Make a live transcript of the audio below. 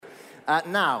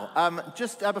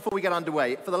Just before we get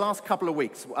underway, for the last couple of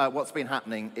weeks, what's been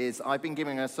happening is I've been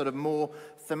giving a sort of more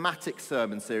thematic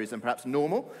sermon series than perhaps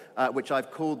normal, which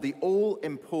I've called the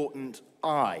All-Important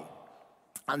I.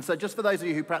 And so just for those of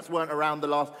you who perhaps weren't around the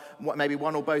last, maybe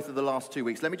one or both of the last 2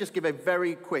 weeks, let me just give a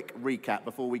very quick recap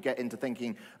before we get into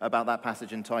thinking about that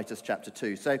passage in Titus chapter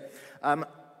 2. So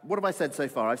what have I said so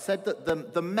far? I've said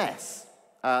that the mess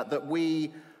that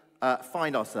we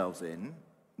find ourselves in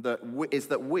is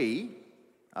that we,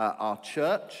 our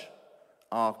church,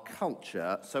 our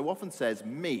culture, so often says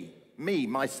me,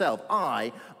 myself,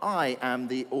 I am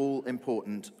the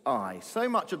all-important I. So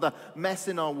much of the mess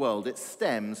in our world, it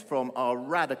stems from our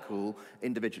radical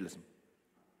individualism.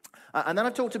 And then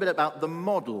I've talked a bit about the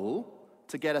model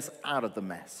to get us out of the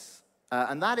mess.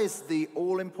 And that is the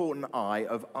all-important I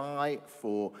of I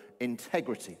for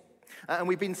integrity. And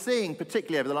we've been seeing,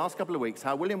 particularly over the last couple of weeks,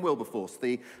 how William Wilberforce,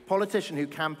 the politician who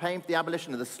campaigned for the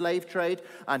abolition of the slave trade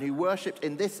and who worshipped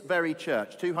in this very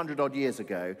church 200-odd years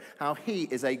ago, how he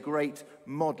is a great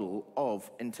model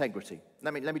of integrity.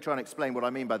 Let me try and explain what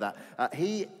I mean by that.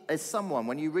 He is someone,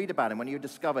 when you read about him, when you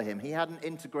discover him, he had an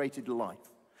integrated life.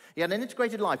 He had an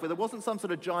integrated life where there wasn't some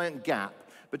sort of giant gap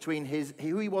between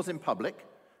who he was in public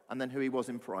and then who he was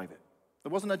in private.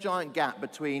 There wasn't a giant gap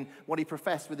between what he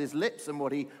professed with his lips and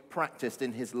what he practiced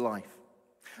in his life.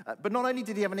 But not only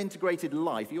did he have an integrated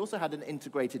life, he also had an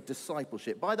integrated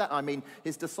discipleship. By that I mean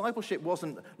his discipleship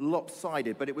wasn't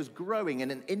lopsided, but it was growing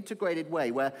in an integrated way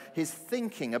where his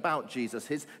thinking about Jesus,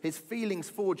 his feelings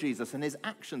for Jesus, and his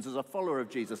actions as a follower of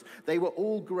Jesus, they were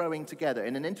all growing together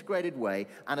in an integrated way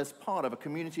and as part of a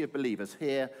community of believers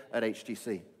here at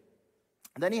HTC.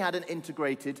 Then he had an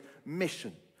integrated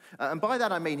mission. And by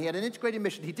that I mean he had an integrated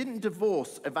mission. He didn't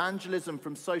divorce evangelism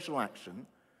from social action,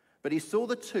 but he saw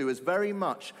the two as very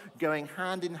much going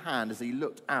hand in hand as he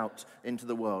looked out into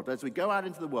the world. As we go out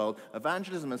into the world,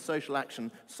 evangelism and social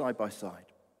action side by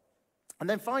side. And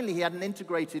then finally he had an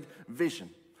integrated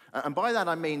vision. And by that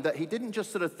I mean that he didn't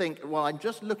just sort of think, well, I'm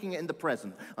just looking in the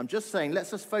present. I'm just saying,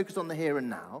 let's just focus on the here and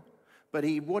now. But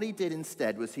what he did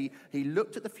instead was he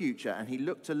looked at the future and he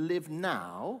looked to live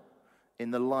now in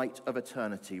the light of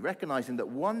eternity, recognizing that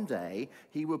one day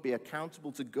he would be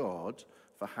accountable to God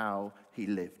for how he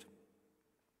lived.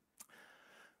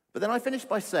 But then I finished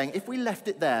by saying, if we left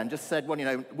it there and just said,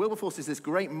 well, Wilberforce is this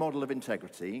great model of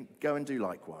integrity, go and do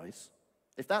likewise.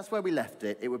 If that's where we left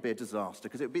it, it would be a disaster,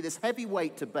 because it would be this heavy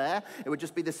weight to bear. It would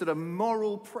just be this sort of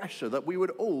moral pressure that we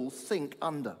would all sink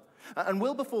under. And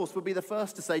Wilberforce would be the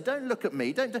first to say, don't look at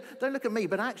me, don't look at me,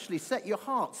 but actually set your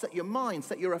heart, set your mind,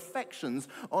 set your affections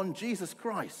on Jesus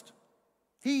Christ.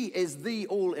 He is the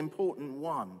all-important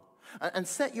one. And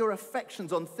set your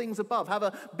affections on things above. Have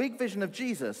a big vision of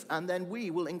Jesus, and then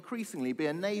we will increasingly be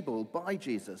enabled by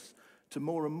Jesus to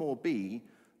more and more be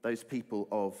those people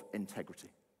of integrity.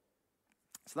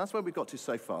 So that's where we've got to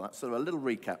so far. That's sort of a little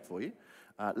recap for you.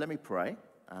 Let me pray,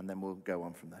 and then we'll go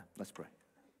on from there. Let's pray.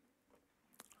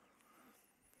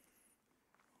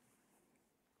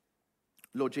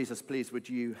 Lord Jesus, please would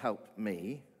you help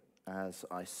me as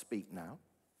I speak now?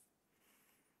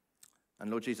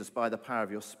 And Lord Jesus, by the power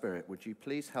of your Spirit, would you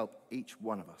please help each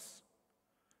one of us?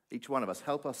 Each one of us,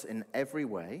 help us in every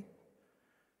way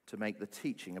to make the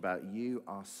teaching about you,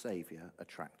 our Savior,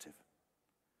 attractive.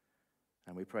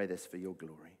 And we pray this for your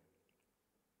glory.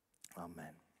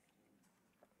 Amen.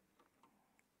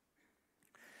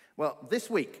 Well, this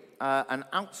week, an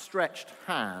outstretched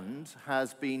hand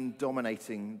has been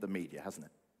dominating the media, hasn't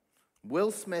it?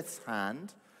 Will Smith's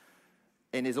hand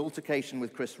in his altercation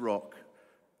with Chris Rock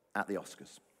at the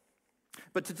Oscars.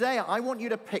 But today, I want you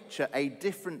to picture a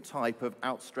different type of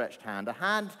outstretched hand, a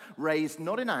hand raised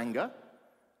not in anger,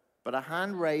 but a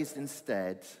hand raised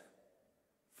instead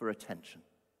for attention.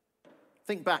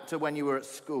 Think back to when you were at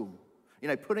school.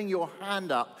 Putting your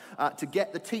hand up to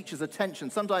get the teacher's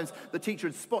attention. Sometimes the teacher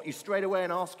would spot you straight away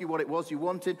and ask you what it was you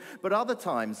wanted. But other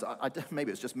times,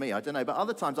 maybe it's just me, I don't know. But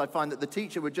other times I find that the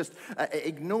teacher would just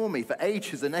ignore me for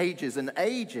ages and ages and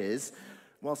ages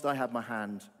whilst I had my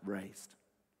hand raised.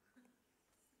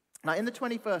 Now, in the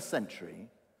 21st century,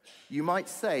 you might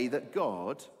say that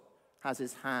God has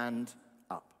his hand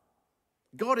up.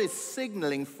 God is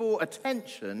signaling for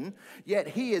attention, yet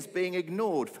he is being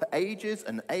ignored for ages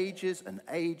and ages and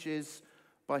ages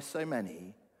by so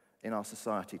many in our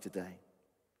society today.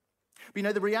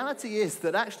 But the reality is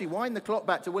that actually, wind the clock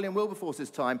back to William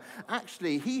Wilberforce's time,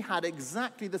 actually he had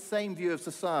exactly the same view of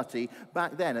society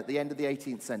back then at the end of the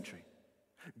 18th century.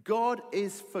 God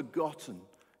is forgotten,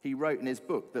 he wrote in his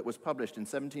book that was published in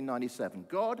 1797.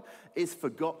 God is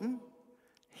forgotten,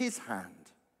 his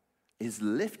hand is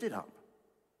lifted up,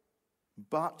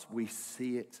 but we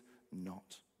see it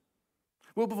not.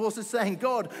 Wilberforce is saying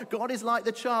God is like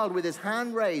the child with his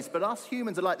hand raised, but us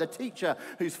humans are like the teacher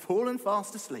who's fallen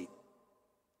fast asleep.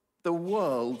 The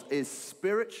world is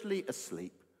spiritually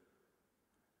asleep,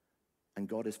 and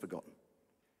God is forgotten.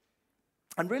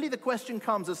 And really the question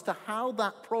comes as to how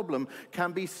that problem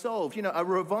can be solved. You know, a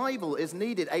revival is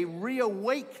needed, a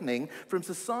reawakening from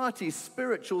society's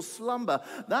spiritual slumber.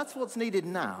 That's what's needed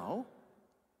now,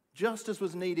 just as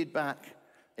was needed back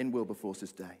in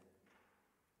Wilberforce's day.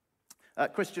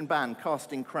 Christian band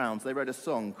Casting Crowns, they wrote a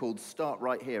song called Start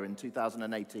Right Here in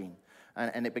 2018.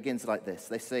 And it begins like this.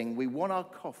 They sing, "We want our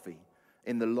coffee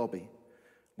in the lobby.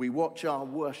 We watch our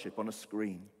worship on a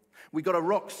screen. We got a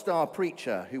rock star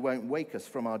preacher who won't wake us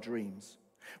from our dreams.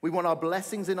 We want our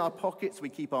blessings in our pockets. We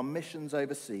keep our missions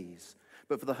overseas.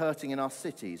 But for the hurting in our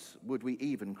cities, would we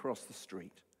even cross the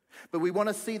street? But we want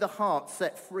to see the heart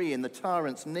set free and the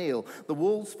tyrants kneel, the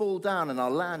walls fall down and our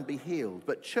land be healed.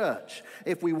 But church,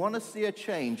 if we want to see a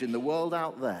change in the world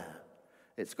out there,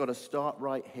 it's got to start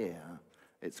right here.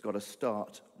 It's got to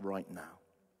start right now."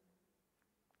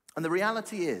 And the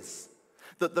reality is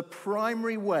that the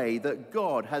primary way that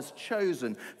God has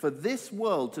chosen for this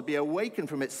world to be awakened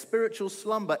from its spiritual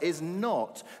slumber is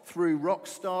not through rock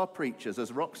star preachers,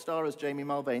 as rock star as Jamie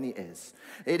Mulvaney is.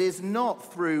 It is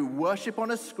not through worship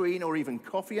on a screen or even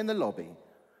coffee in the lobby,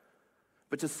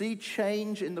 but to see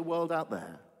change in the world out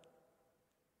there.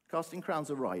 Casting Crowns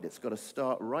are right. It's got to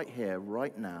start right here,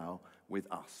 right now, with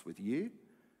us, with you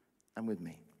and with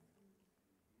me.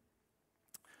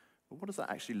 But what does that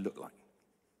actually look like?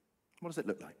 What does it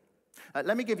look like?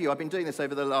 Let me give you, I've been doing this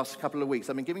over the last couple of weeks,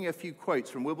 I've been giving you a few quotes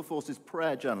from Wilberforce's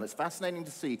prayer journal. It's fascinating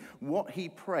to see what he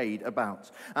prayed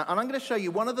about. And I'm going to show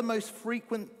you one of the most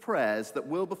frequent prayers that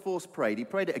Wilberforce prayed. He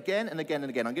prayed it again and again and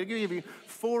again. I'm going to give you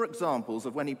 4 examples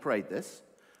of when he prayed this,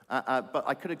 but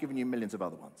I could have given you millions of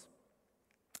other ones.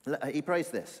 He prays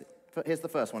this. Here's the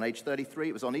first one, age 33.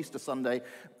 It was on Easter Sunday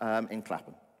in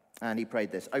Clapham. And he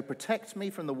prayed this: "Oh, protect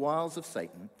me from the wiles of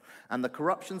Satan and the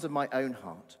corruptions of my own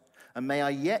heart. And may I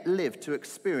yet live to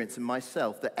experience in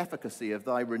myself the efficacy of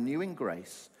thy renewing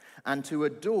grace, and to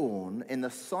adorn in the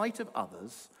sight of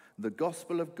others the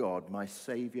gospel of God, my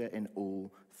Savior in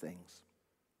all things."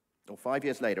 Or 5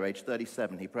 years later, age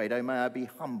 37, he prayed, "Oh, may I be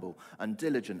humble and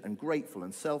diligent and grateful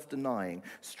and self-denying,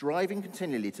 striving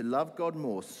continually to love God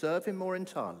more, serve him more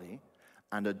entirely,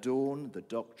 and adorn the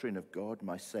doctrine of God,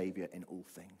 my Savior in all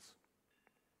things."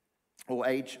 Or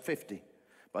age 50.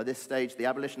 By this stage, the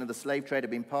abolition of the slave trade had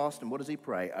been passed, and what does he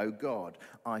pray? "Oh God,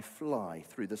 I fly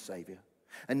through the Savior.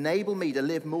 Enable me to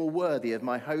live more worthy of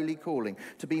my holy calling,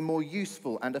 to be more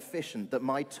useful and efficient, that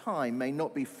my time may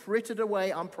not be frittered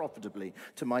away unprofitably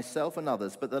to myself and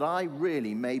others, but that I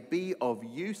really may be of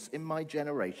use in my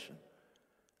generation,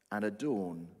 and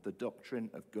adorn the doctrine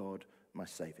of God, my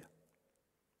Savior."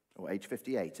 Or age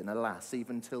 58, and alas,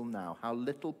 even till now, how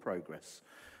little progress,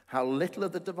 how little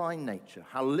of the divine nature,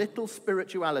 how little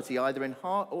spirituality either in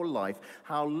heart or life,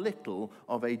 how little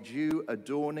of a due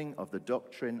adorning of the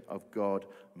doctrine of God,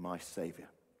 my Savior.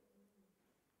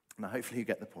 Now, hopefully you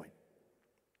get the point.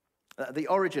 The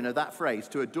origin of that phrase,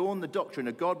 to adorn the doctrine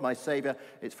of God, my Savior,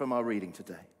 it's from our reading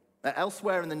today.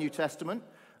 Elsewhere in the New Testament,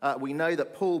 we know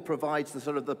that Paul provides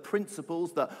the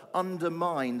principles that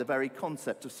undermine the very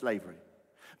concept of slavery.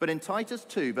 But in Titus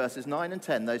 2, verses 9 and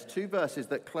 10, those 2 verses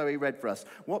that Chloe read for us,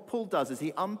 what Paul does is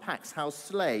he unpacks how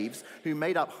slaves, who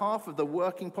made up half of the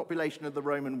working population of the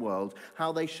Roman world,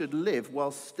 how they should live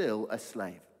while still a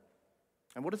slave.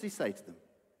 And what does he say to them?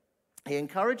 He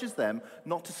encourages them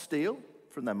not to steal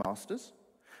from their masters,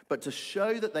 but to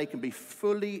show that they can be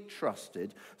fully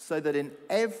trusted, so that in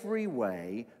every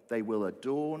way they will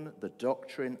adorn the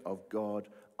doctrine of God,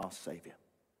 our Savior.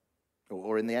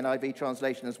 Or in the NIV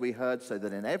translation, as we heard, so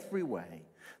that in every way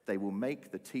they will make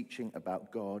the teaching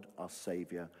about God, our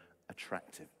Savior,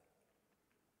 attractive.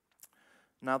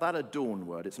 Now, that adorn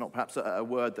word, it's not perhaps a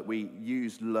word that we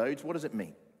use loads. What does it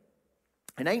mean?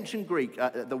 In ancient Greek,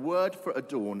 the word for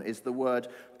adorn is the word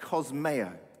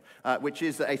kosmeo, which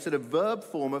is a sort of verb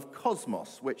form of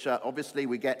cosmos, which obviously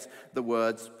we get the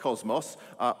words cosmos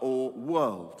or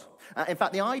world. In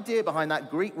fact, the idea behind that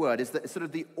Greek word is that it's sort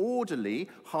of the orderly,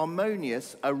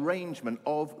 harmonious arrangement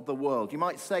of the world. You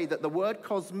might say that the word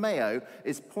kosmeo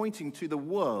is pointing to the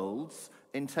world's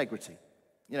integrity.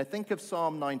 You know, think of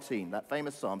Psalm 19, that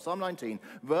famous psalm. Psalm 19,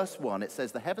 verse 1, it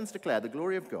says, "The heavens declare the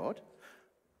glory of God,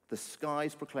 the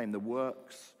skies proclaim the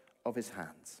works of his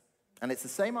hands." And it's the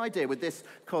same idea with this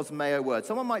kosmeo word.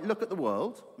 Someone might look at the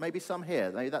world, maybe some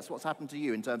here, maybe that's what's happened to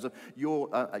you in terms of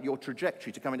your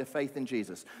trajectory to coming to faith in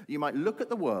Jesus. You might look at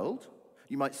the world,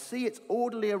 You might see its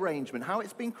orderly arrangement, how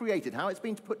it's been created, how it's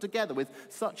been put together with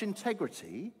such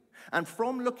integrity. And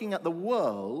from looking at the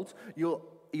world,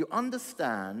 you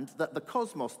understand that the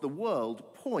cosmos, the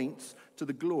world, points to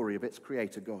the glory of its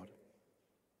creator God.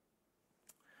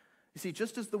 You see,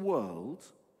 just as the world,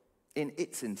 in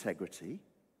its integrity,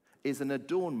 is an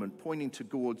adornment pointing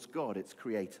towards God, its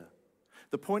creator.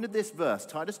 The point of this verse,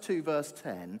 Titus 2, verse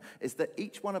 10, is that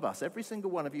each one of us, every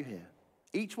single one of you here,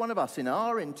 each one of us in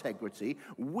our integrity,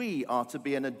 we are to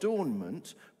be an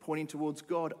adornment pointing towards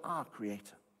God, our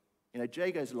creator. You know,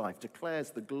 Jago's life declares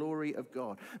the glory of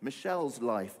God. Michelle's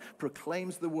life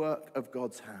proclaims the work of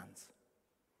God's hands.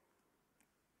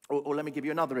 Or let me give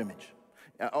you another image.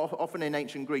 Often in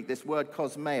ancient Greek, this word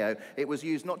kosmeo, it was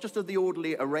used not just of the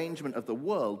orderly arrangement of the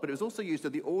world, but it was also used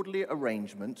of the orderly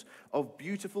arrangement of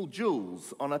beautiful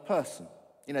jewels on a person.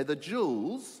 You know, the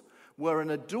jewels were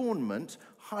an adornment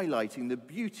highlighting the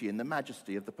beauty and the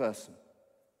majesty of the person.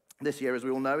 This year, as we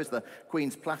all know, is the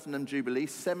Queen's Platinum Jubilee,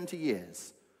 70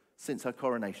 years since her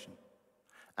coronation.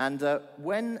 And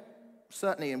when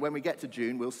we get to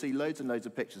June, we'll see loads and loads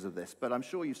of pictures of this, but I'm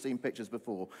sure you've seen pictures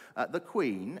before. The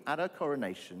Queen, at her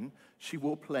coronation, she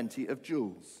wore plenty of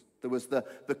jewels. There was the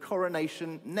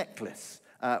coronation necklace,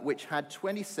 which had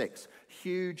 26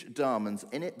 huge diamonds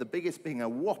in it, the biggest being a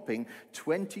whopping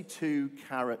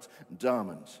 22-carat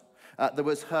diamond. There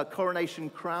was her coronation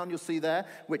crown, you'll see there,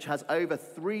 which has over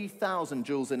 3,000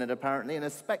 jewels in it, apparently, and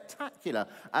as spectacular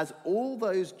as all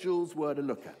those jewels were to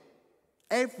look at.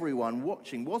 Everyone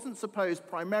watching wasn't supposed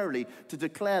primarily to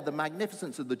declare the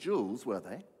magnificence of the jewels, were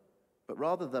they? But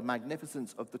rather the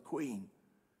magnificence of the Queen,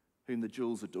 whom the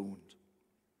jewels adorned.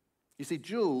 You see,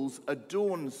 jewels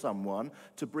adorn someone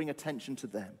to bring attention to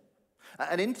them.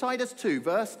 And in Titus 2,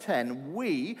 verse 10,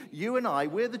 you and I,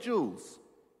 we're the jewels.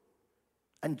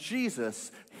 And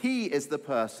Jesus, he is the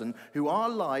person who our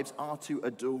lives are to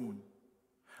adorn.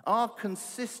 Our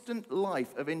consistent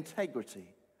life of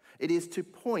integrity, it is to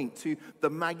point to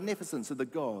the magnificence of the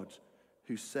God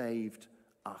who saved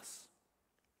us.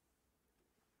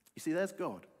 You see, there's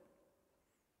God.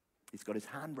 He's got his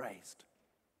hand raised.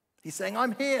 He's saying,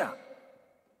 I'm here.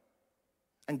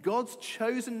 And God's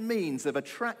chosen means of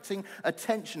attracting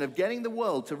attention, of getting the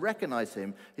world to recognize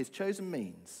him, his chosen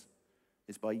means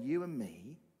is by you and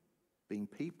me being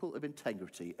people of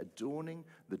integrity, adorning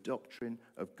the doctrine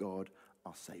of God,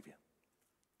 our Savior.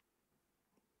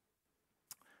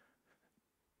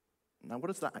 Now, what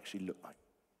does that actually look like?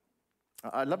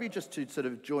 I'd love you just to sort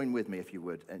of join with me, if you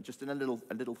would, and just in a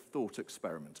little thought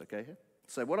experiment, okay?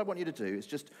 So what I want you to do is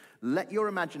just let your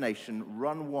imagination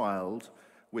run wild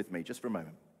with me, just for a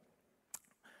moment.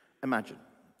 Imagine,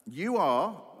 you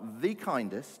are the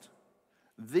kindest,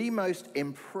 the most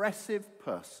impressive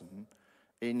person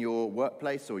in your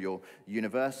workplace or your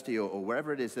university or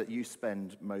wherever it is that you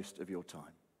spend most of your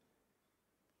time.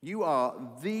 You are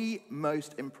the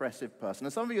most impressive person.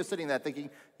 And some of you are sitting there thinking,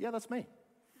 yeah, that's me.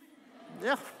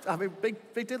 Yeah, I mean,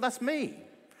 big deal, that's me.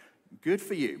 Good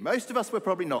for you. Most of us were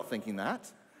probably not thinking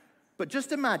that. But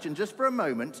just imagine, just for a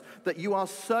moment, that you are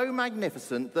so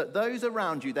magnificent that those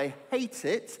around you, they hate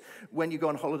it when you go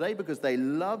on holiday because they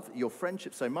love your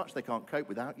friendship so much they can't cope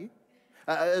without you.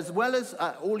 As well as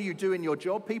all you do in your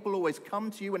job, people always come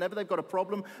to you whenever they've got a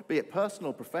problem, be it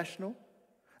personal or professional.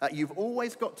 You've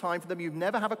always got time for them. You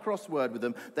never have a crossword with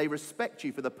them. They respect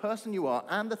you for the person you are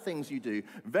and the things you do.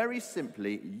 Very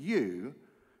simply, you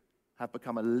have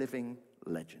become a living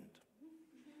legend.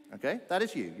 Okay? That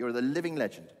is you. You're the living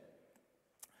legend.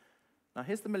 Now,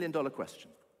 here's the million-dollar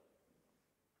question.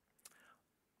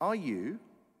 Are you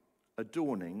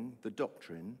adorning the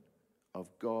doctrine of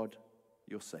God,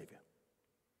 your Savior?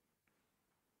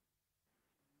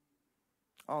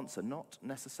 Answer, not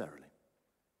necessarily.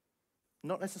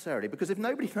 Not necessarily, because if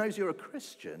nobody knows you're a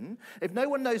Christian, if no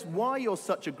one knows why you're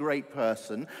such a great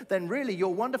person, then really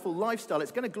your wonderful lifestyle,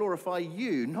 it's going to glorify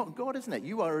you, not God, isn't it?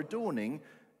 You are adorning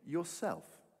yourself.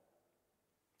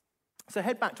 So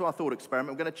head back to our thought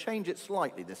experiment. We're going to change it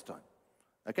slightly this time.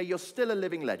 Okay, you're still a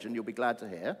living legend, you'll be glad to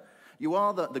hear. You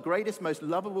are the greatest, most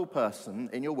lovable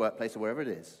person in your workplace or wherever it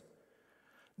is.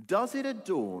 Does it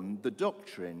adorn the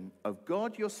doctrine of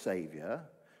God, your Savior,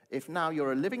 if now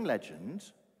you're a living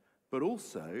legend, but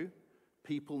also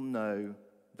people know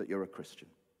that you're a Christian?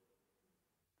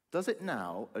 Does it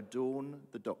now adorn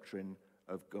the doctrine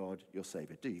of God, your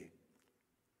Savior? Do you?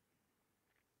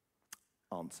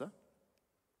 Answer,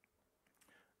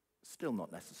 still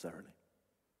not necessarily.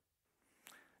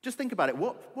 Just think about it.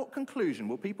 What conclusion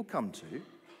will people come to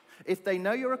if they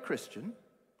know you're a Christian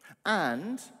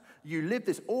and you live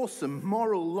this awesome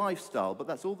moral lifestyle, but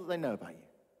that's all that they know about you?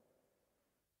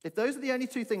 if those are the only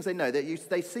two things they know, that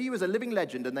they see you as a living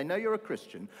legend and they know you're a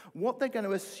Christian, what they're going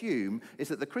to assume is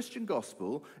that the Christian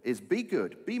gospel is be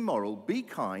good, be moral, be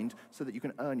kind, so that you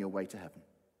can earn your way to heaven.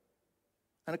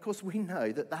 And of course, we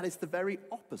know that that is the very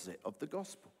opposite of the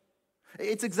gospel.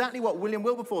 It's exactly what William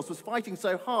Wilberforce was fighting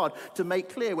so hard to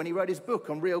make clear when he wrote his book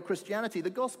on real Christianity. The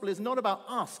gospel is not about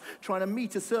us trying to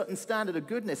meet a certain standard of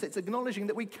goodness. It's acknowledging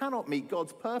that we cannot meet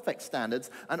God's perfect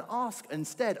standards and ask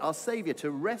instead our Savior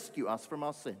to rescue us from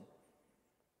our sin.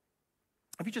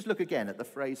 If you just look again at the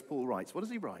phrase Paul writes, what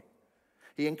does he write?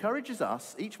 He encourages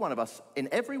us, each one of us, in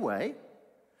every way,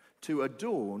 to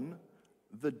adorn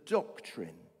the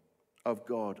doctrine of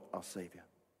God our Savior.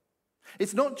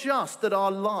 It's not just that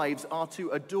our lives are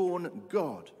to adorn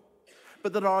God,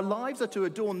 but that our lives are to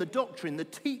adorn the doctrine, the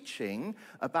teaching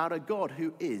about a God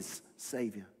who is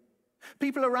Savior.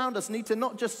 People around us need to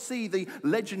not just see the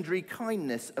legendary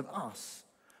kindness of us,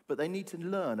 but they need to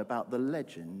learn about the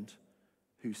legend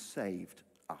who saved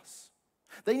us.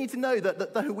 They need to know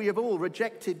that though we have all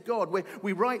rejected God,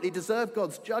 we rightly deserve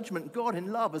God's judgment, God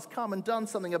in love has come and done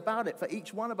something about it for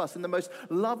each one of us. In the most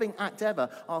loving act ever,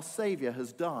 our Savior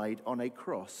has died on a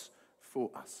cross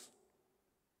for us.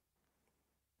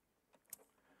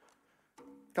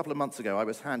 A couple of months ago, I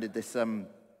was handed this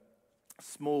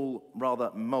small,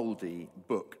 rather mouldy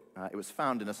book. It was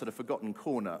found in a sort of forgotten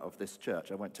corner of this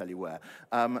church. I won't tell you where.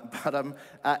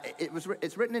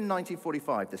 It's written in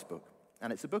 1945, this book.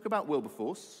 And it's a book about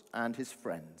Wilberforce and his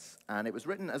friends. And it was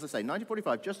written, as I say,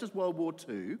 1945, just as World War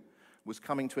II was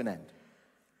coming to an end.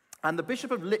 And the Bishop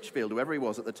of Lichfield, whoever he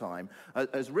was at the time,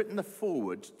 has written the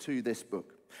foreword to this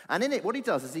book. And in it, what he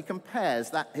does is he compares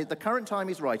the current time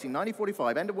he's writing,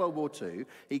 1945, end of World War II,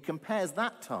 he compares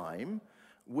that time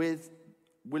with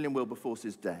William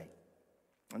Wilberforce's day.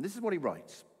 And this is what he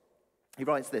writes. He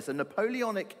writes this: a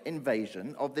Napoleonic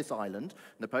invasion of this island,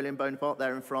 Napoleon Bonaparte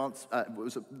there in France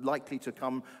was likely to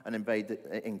come and invade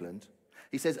England.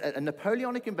 He says a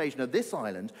Napoleonic invasion of this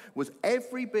island was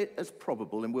every bit as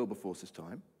probable in Wilberforce's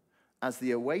time as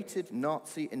the awaited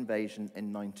Nazi invasion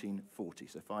in 1940,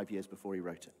 so 5 years before he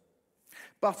wrote it.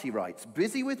 But, he writes,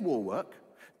 busy with war work,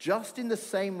 just in the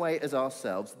same way as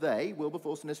ourselves, they,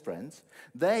 Wilberforce and his friends,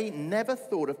 they never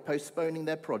thought of postponing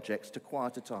their projects to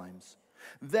quieter times.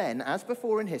 Then, as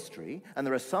before in history, and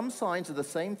there are some signs of the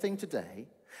same thing today,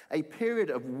 a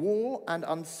period of war and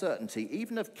uncertainty,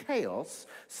 even of chaos,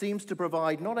 seems to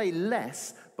provide not a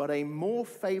less, but a more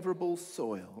favorable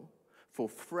soil for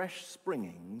fresh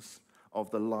springings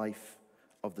of the life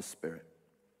of the Spirit.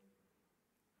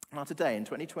 Now today, in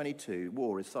 2022,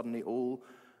 war is suddenly all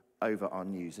over our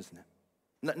news, isn't it?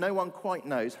 No one quite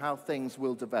knows how things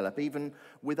will develop, even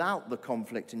without the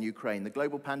conflict in Ukraine. The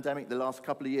global pandemic the last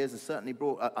couple of years has certainly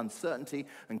brought uncertainty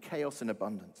and chaos in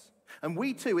abundance. And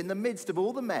we too, in the midst of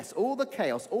all the mess, all the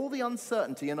chaos, all the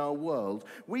uncertainty in our world,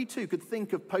 we too could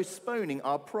think of postponing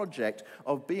our project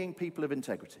of being people of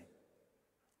integrity.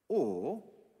 Or,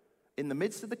 in the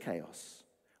midst of the chaos,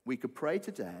 we could pray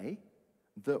today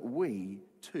that we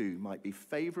too might be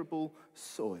favorable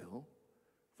soil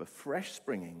for fresh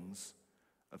springings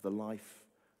of the life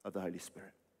of the Holy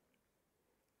Spirit.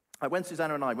 When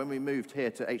Susanna and I, when we moved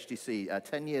here to HTC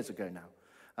 10 years ago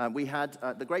now, we had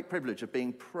the great privilege of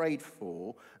being prayed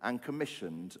for and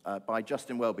commissioned by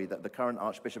Justin Welby, the current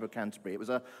Archbishop of Canterbury. It was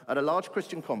at a large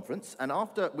Christian conference, and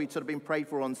after we'd sort of been prayed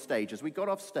for on stage, as we got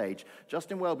off stage,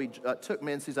 Justin Welby took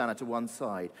me and Susanna to one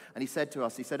side, and he said to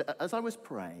us, as I was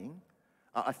praying,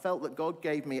 I felt that God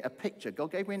gave me a picture,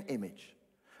 God gave me an image.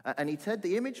 And he said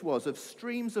the image was of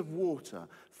streams of water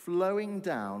flowing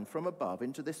down from above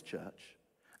into this church,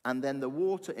 and then the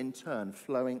water in turn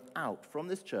flowing out from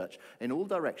this church in all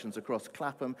directions across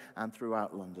Clapham and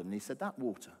throughout London. And he said that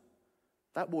water,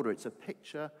 it's a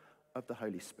picture of the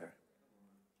Holy Spirit.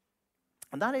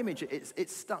 And that image,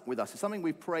 it's stuck with us. It's something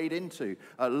we've prayed into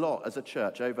a lot as a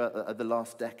church over the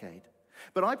last decade.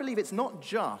 But I believe it's not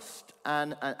just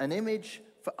an image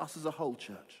for us as a whole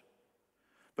church.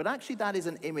 But actually that is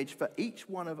an image for each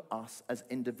one of us as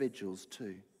individuals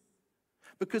too.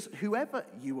 Because whoever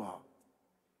you are,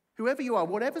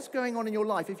 whatever's going on in your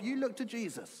life, if you look to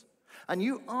Jesus and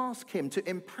you ask him to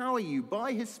empower you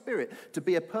by his Spirit to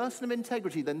be a person of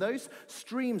integrity, then those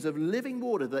streams of living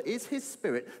water that is his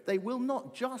Spirit, they will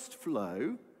not just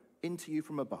flow into you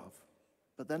from above,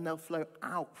 but then they'll flow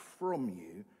out from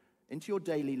you into your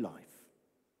daily life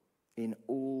in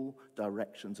all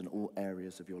directions and all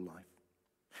areas of your life.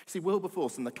 See,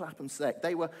 Wilberforce and the Clapham sect,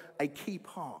 they were a key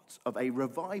part of a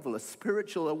revival, a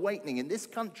spiritual awakening in this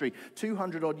country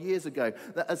 200 odd years ago,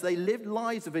 that as they lived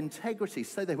lives of integrity,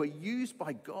 so they were used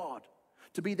by God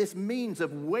to be this means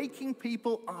of waking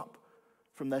people up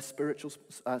from their spiritual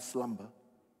slumber.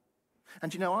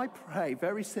 And I pray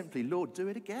very simply, Lord, do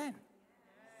it again.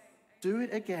 Do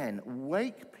it again.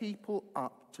 Wake people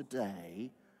up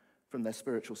today from their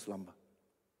spiritual slumber.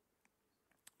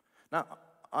 Now,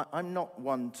 I'm not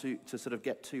one to sort of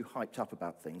get too hyped up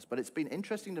about things, but it's been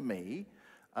interesting to me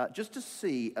just to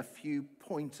see a few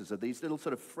pointers of these little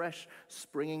sort of fresh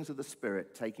springings of the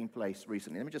Spirit taking place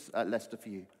recently. Let me just list a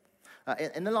few.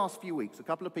 In the last few weeks, a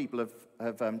couple of people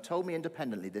have told me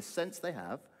independently this sense they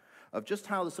have of just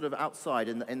how the sort of outside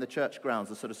in the church grounds,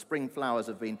 the sort of spring flowers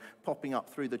have been popping up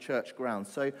through the church grounds.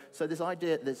 So this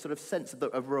idea, this sort of sense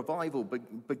of revival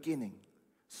beginning,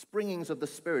 springings of the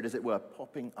Spirit, as it were,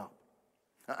 popping up.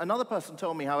 Another person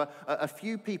told me how a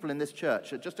few people in this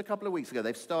church, just a couple of weeks ago,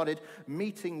 they've started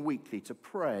meeting weekly to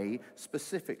pray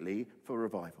specifically for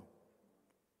revival.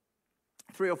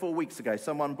 3 or 4 weeks ago,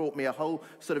 someone brought me a whole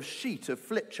sort of sheet of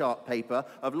flip chart paper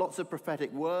of lots of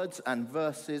prophetic words and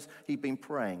verses he'd been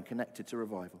praying connected to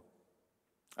revival.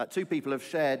 2 people have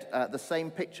shared the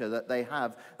same picture that they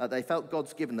have, they felt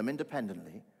God's given them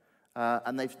independently,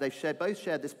 and they've both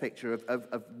shared this picture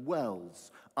of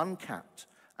wells, uncapped,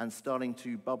 and starting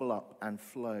to bubble up and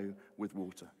flow with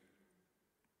water.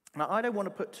 Now, I don't want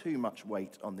to put too much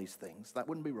weight on these things. That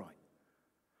wouldn't be right.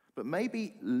 But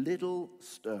maybe little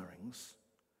stirrings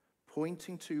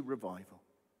pointing to revival.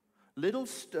 Little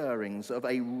stirrings of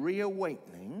a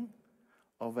reawakening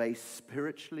of a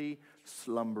spiritually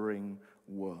slumbering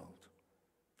world.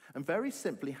 And very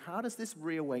simply, how does this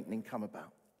reawakening come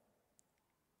about?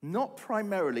 Not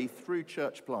primarily through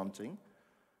church planting,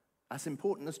 as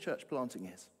important as church planting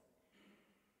is.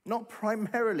 Not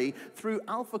primarily through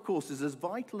alpha courses, as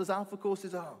vital as alpha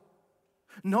courses are.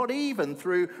 Not even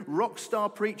through rock star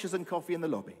preachers and coffee in the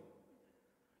lobby.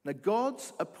 Now,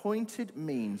 God's appointed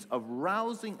means of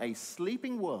rousing a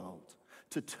sleeping world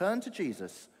to turn to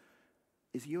Jesus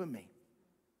is you and me.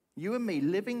 You and me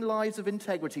living lives of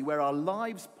integrity where our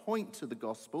lives point to the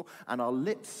gospel and our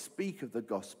lips speak of the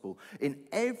gospel in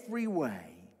every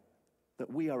way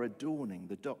that we are adorning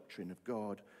the doctrine of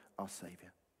God, our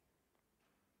Savior.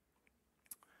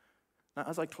 Now,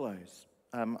 as I close,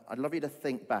 I'd love you to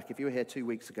think back, if you were here 2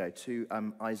 weeks ago, to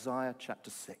Isaiah chapter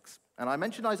 6. And I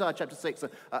mentioned Isaiah chapter 6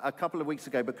 a couple of weeks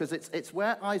ago because it's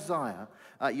where Isaiah,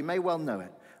 you may well know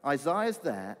it, Isaiah's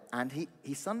there and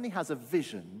he suddenly has a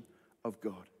vision of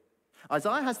God.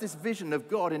 Isaiah has this vision of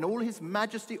God in all his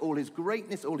majesty, all his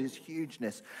greatness, all his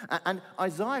hugeness. And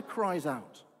Isaiah cries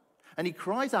out. And he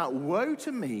cries out, "Woe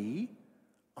to me,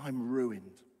 I'm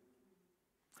ruined."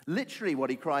 Literally what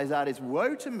he cries out is,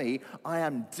 "Woe to me, I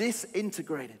am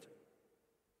disintegrated."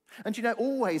 And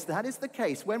always that is the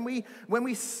case. When we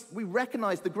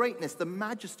recognize the greatness, the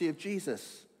majesty of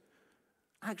Jesus,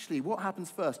 actually what happens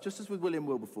first, just as with William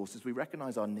Wilberforce, is we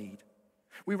recognize our need.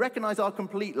 We recognize our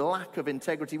complete lack of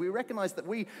integrity. We recognize that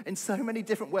we, in so many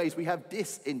different ways, we have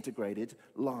disintegrated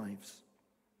lives.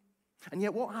 And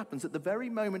yet what happens at the very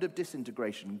moment of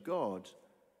disintegration? God,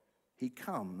 he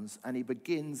comes and he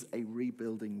begins a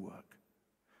rebuilding work.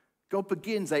 God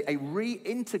begins a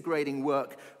reintegrating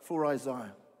work for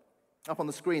Isaiah. Up on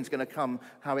the screen is going to come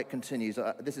how it continues.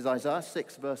 This is Isaiah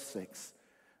 6, verse 6.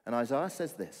 And Isaiah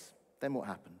says this. Then what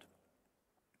happened?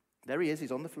 There he is,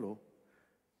 he's on the floor,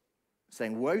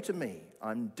 saying, "Woe to me,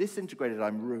 I'm disintegrated,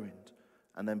 I'm ruined."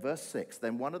 And then verse 6,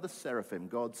 then one of the seraphim,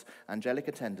 God's angelic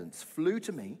attendants, flew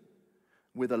to me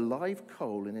with a live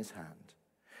coal in his hand,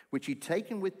 which he'd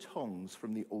taken with tongs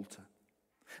from the altar.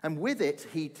 And with it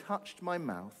he touched my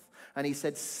mouth, and he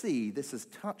said, "See, this has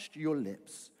touched your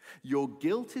lips. Your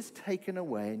guilt is taken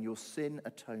away and your sin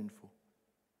atoned for."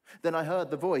 Then I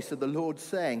heard the voice of the Lord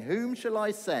saying, "Whom shall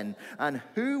I send, and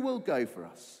who will go for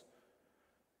us?"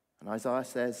 And Isaiah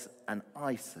says, "And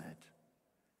I said,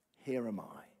 here am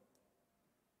I.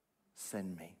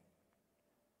 Send me."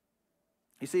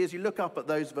 You see, as you look up at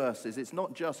those verses, it's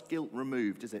not just guilt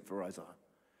removed, is it, for Isaiah?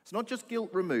 It's not just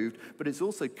guilt removed, but it's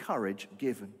also courage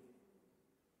given.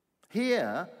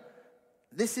 Here,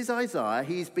 this is Isaiah.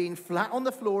 He's been flat on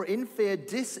the floor in fear,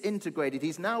 disintegrated.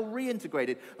 He's now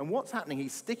reintegrated. And what's happening?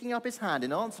 He's sticking up his hand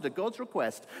in answer to God's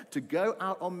request to go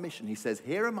out on mission. He says,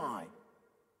 "Here am I.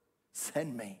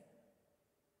 Send me."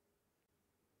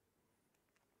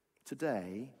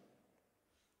 Today,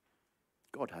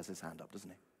 God has his hand up, doesn't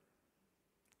he?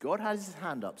 God has his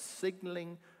hand up,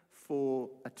 signaling for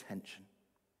attention.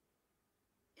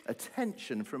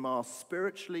 Attention from our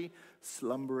spiritually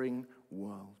slumbering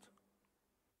world.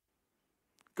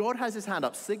 God has his hand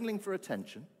up, signaling for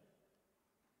attention.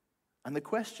 And the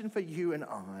question for you and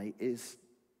I is,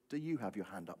 do you have your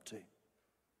hand up too?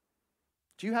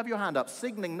 Do you have your hand up,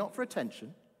 signaling not for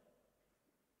attention,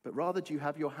 but rather do you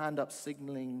have your hand up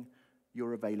signaling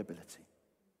your availability?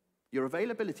 Your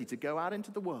availability to go out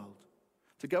into the world,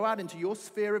 to go out into your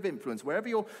sphere of influence, wherever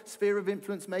your sphere of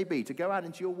influence may be, to go out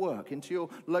into your work, into your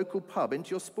local pub,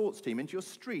 into your sports team, into your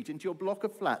street, into your block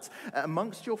of flats,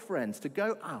 amongst your friends, to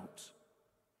go out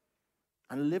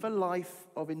and live a life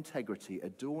of integrity,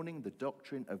 adorning the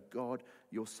doctrine of God,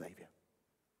 your Savior.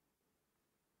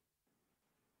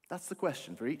 That's the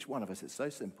question for each one of us. It's so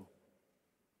simple.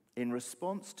 In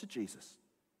response to Jesus,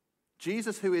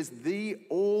 Jesus who is the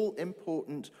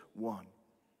all-important one,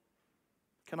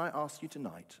 can I ask you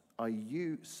tonight, are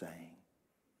you saying,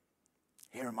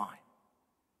 here am I,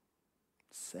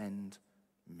 send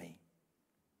me?